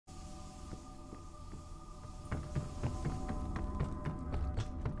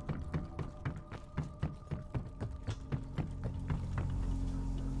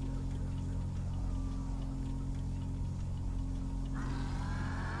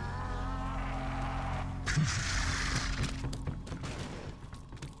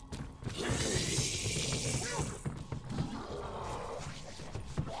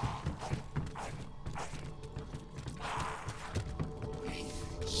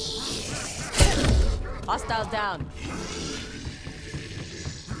Hostile down.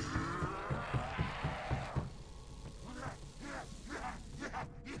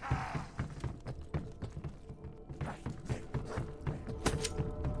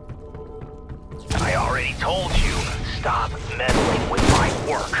 I already told you, stop meddling with my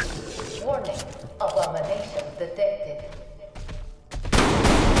work. Warning, abomination detected.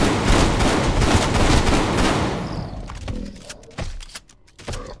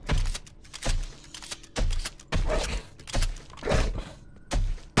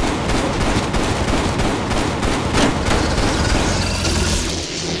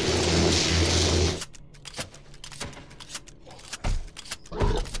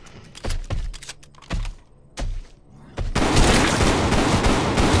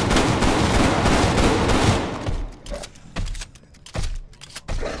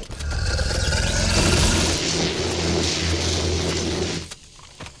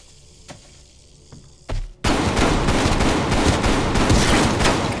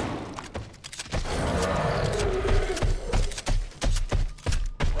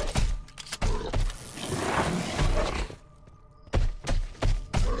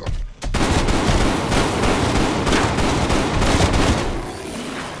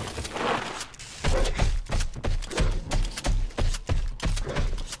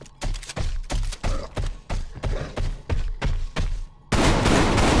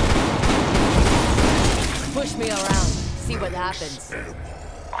 Push me around. See what happens.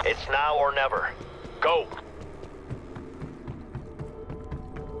 It's now or never. Go!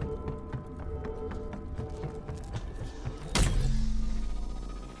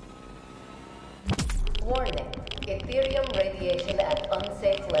 Warning, Ethereum radiation at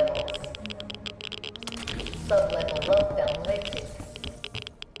unsafe levels. Sub-level lockdown lifted.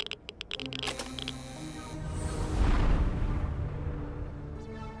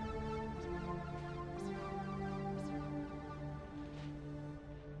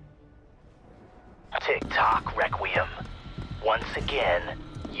 Tick-tock, Requiem. Once again,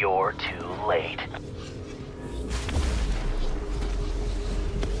 you're too late.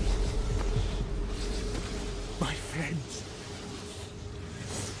 My friends,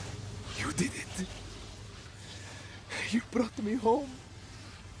 you did it. You brought me home.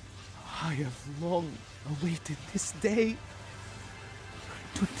 I have long awaited this day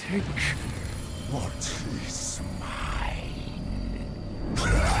to take what is mine.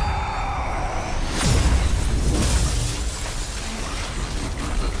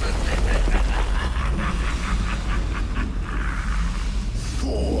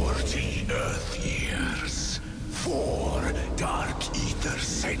 Earth years, 4 Dark Ether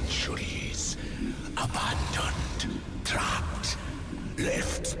centuries, abandoned, trapped,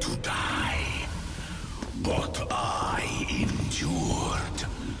 left to die. But I endured.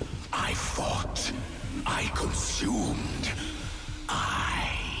 I fought. I consumed.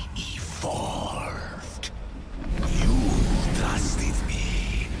 I evolved. You trusted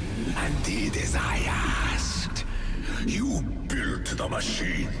me and did as I asked. You built the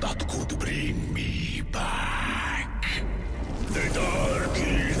machine that could bring me back. The Dark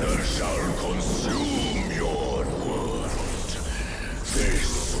Ether shall consume your world.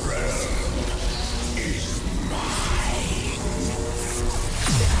 This realm is mine.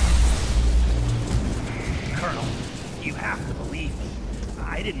 Colonel, you have to believe me.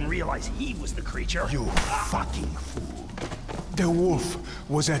 I didn't realize he was the creature. You fucking fool. The wolf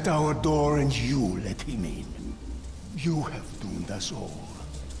was at our door and you let him in. You have doomed us all.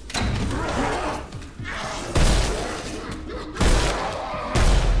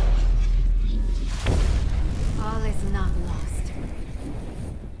 All is not lost.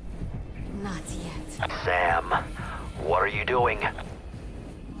 Not yet. Sam, what are you doing?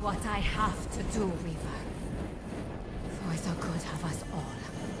 What I have to do, Reaver. For the good of us all.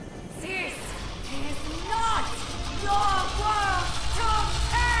 This is not your world to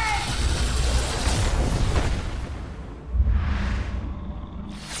take!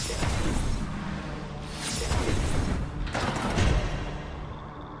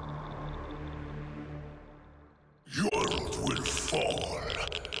 Your world will fall,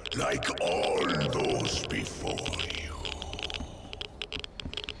 like all those before you.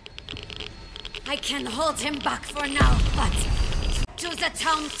 I can hold him back for now, but to the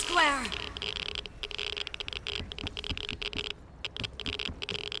town square.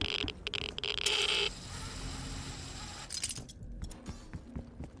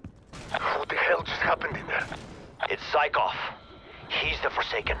 What the hell just happened in there? It's Zykov. He's the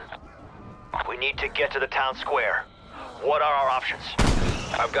Forsaken. We need to get to the town square. What are our options?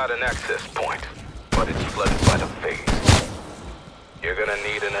 I've got an access point, but it's flooded by the phase. You're gonna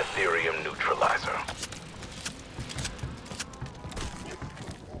need an Ethereum neutralizer.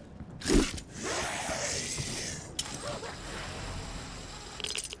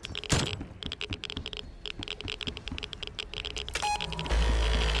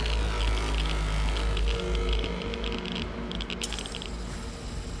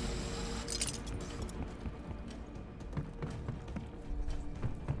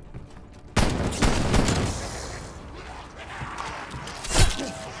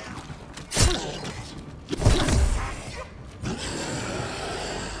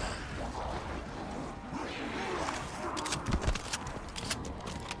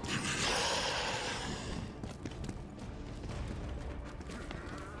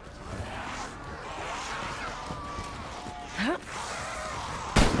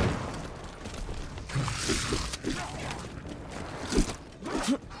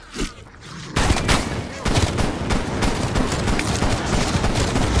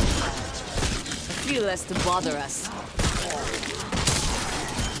 Less to bother us.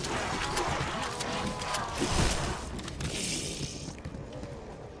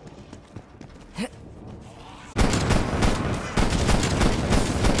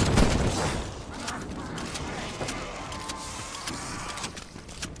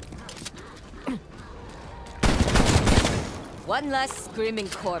 One less screaming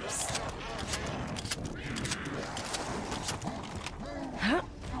corpse.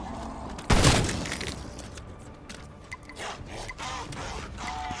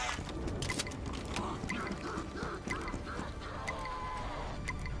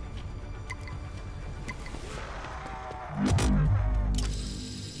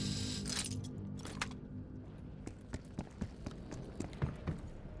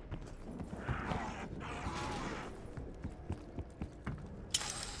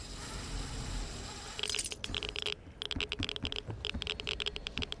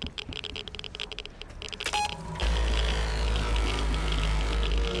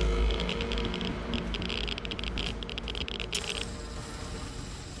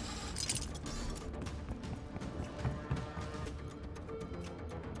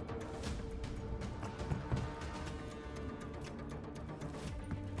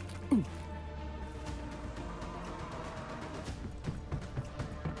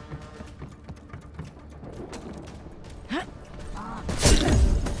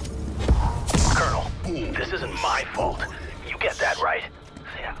 This isn't my fault. You get that, right?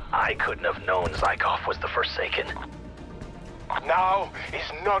 Yeah, I couldn't have known Zykov was the Forsaken. Now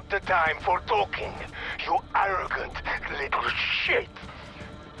is not the time for talking, you arrogant little shit.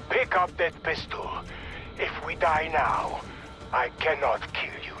 Pick up that pistol. If we die now, I cannot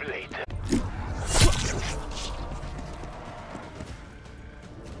kill you later.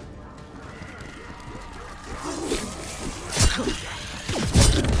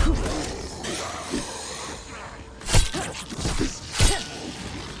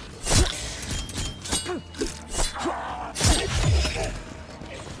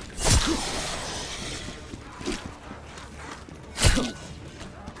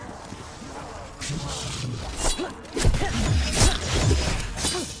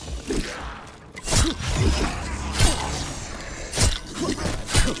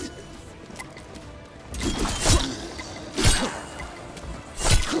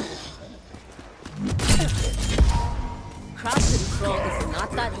 Crash control is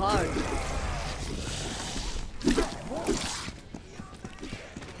not that hard.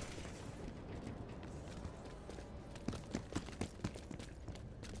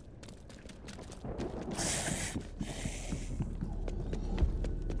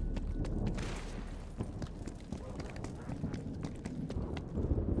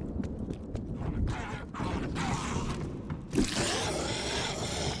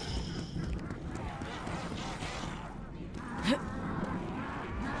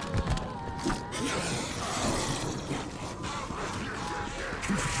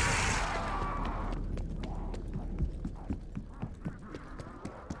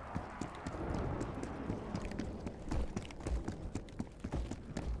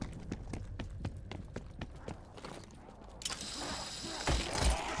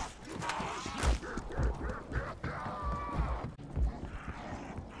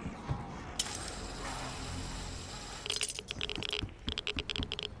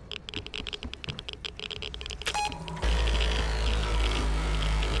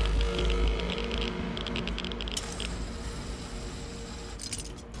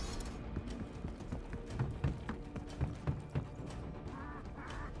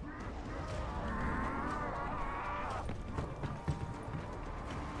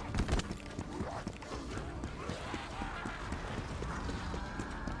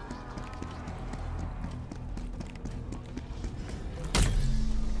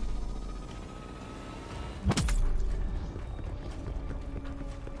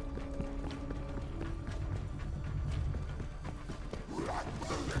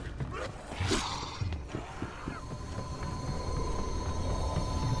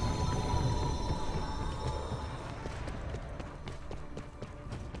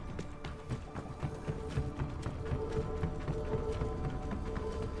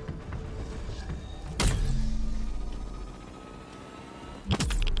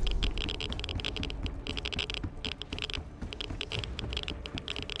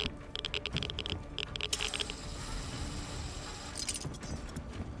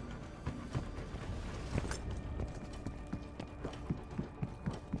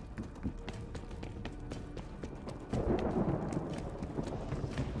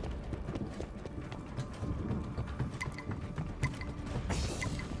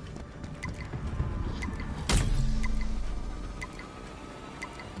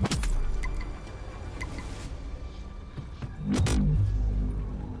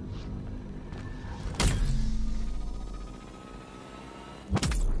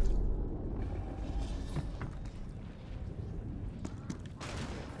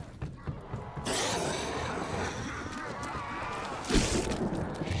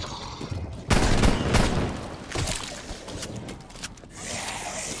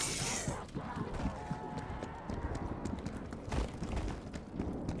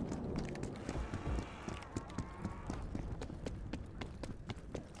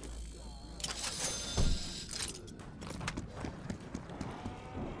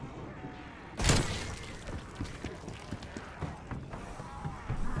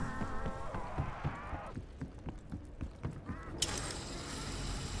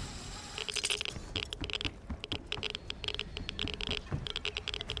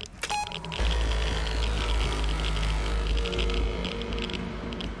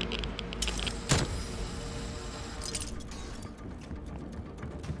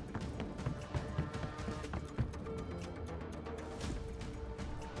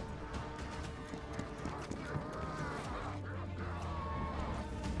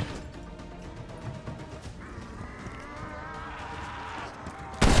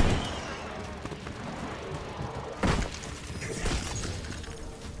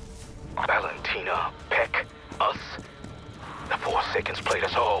 Tina, Peck, us. The Forsakens played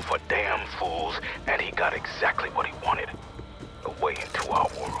us all for damn fools, and he got exactly what he wanted. A way into our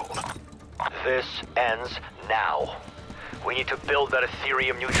world. This ends now. We need to build that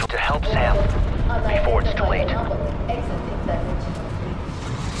Ethereum neutral to help Sam before it's too late. Exiting passage.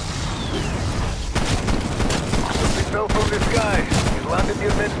 Something fell from the sky. It landed near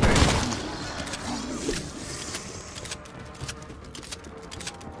Medford.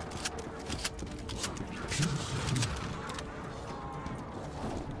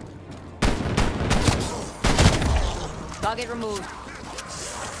 Target removed.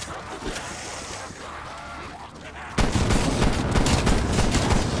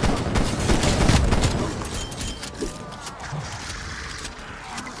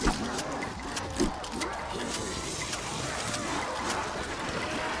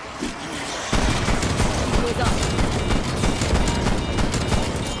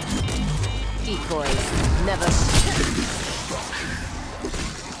 Decoys. Never.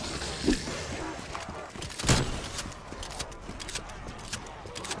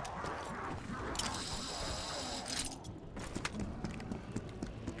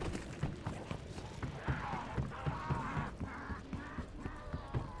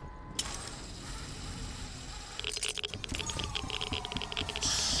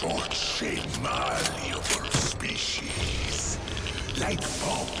 Such a malleable species, like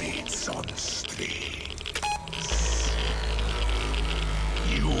puppets on strings.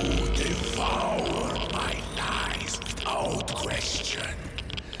 You devour my lies without question,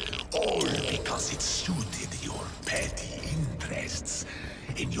 all because it suited your petty interests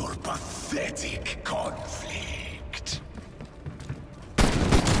in your pathetic conflict.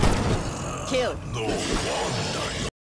 Kill. No wonder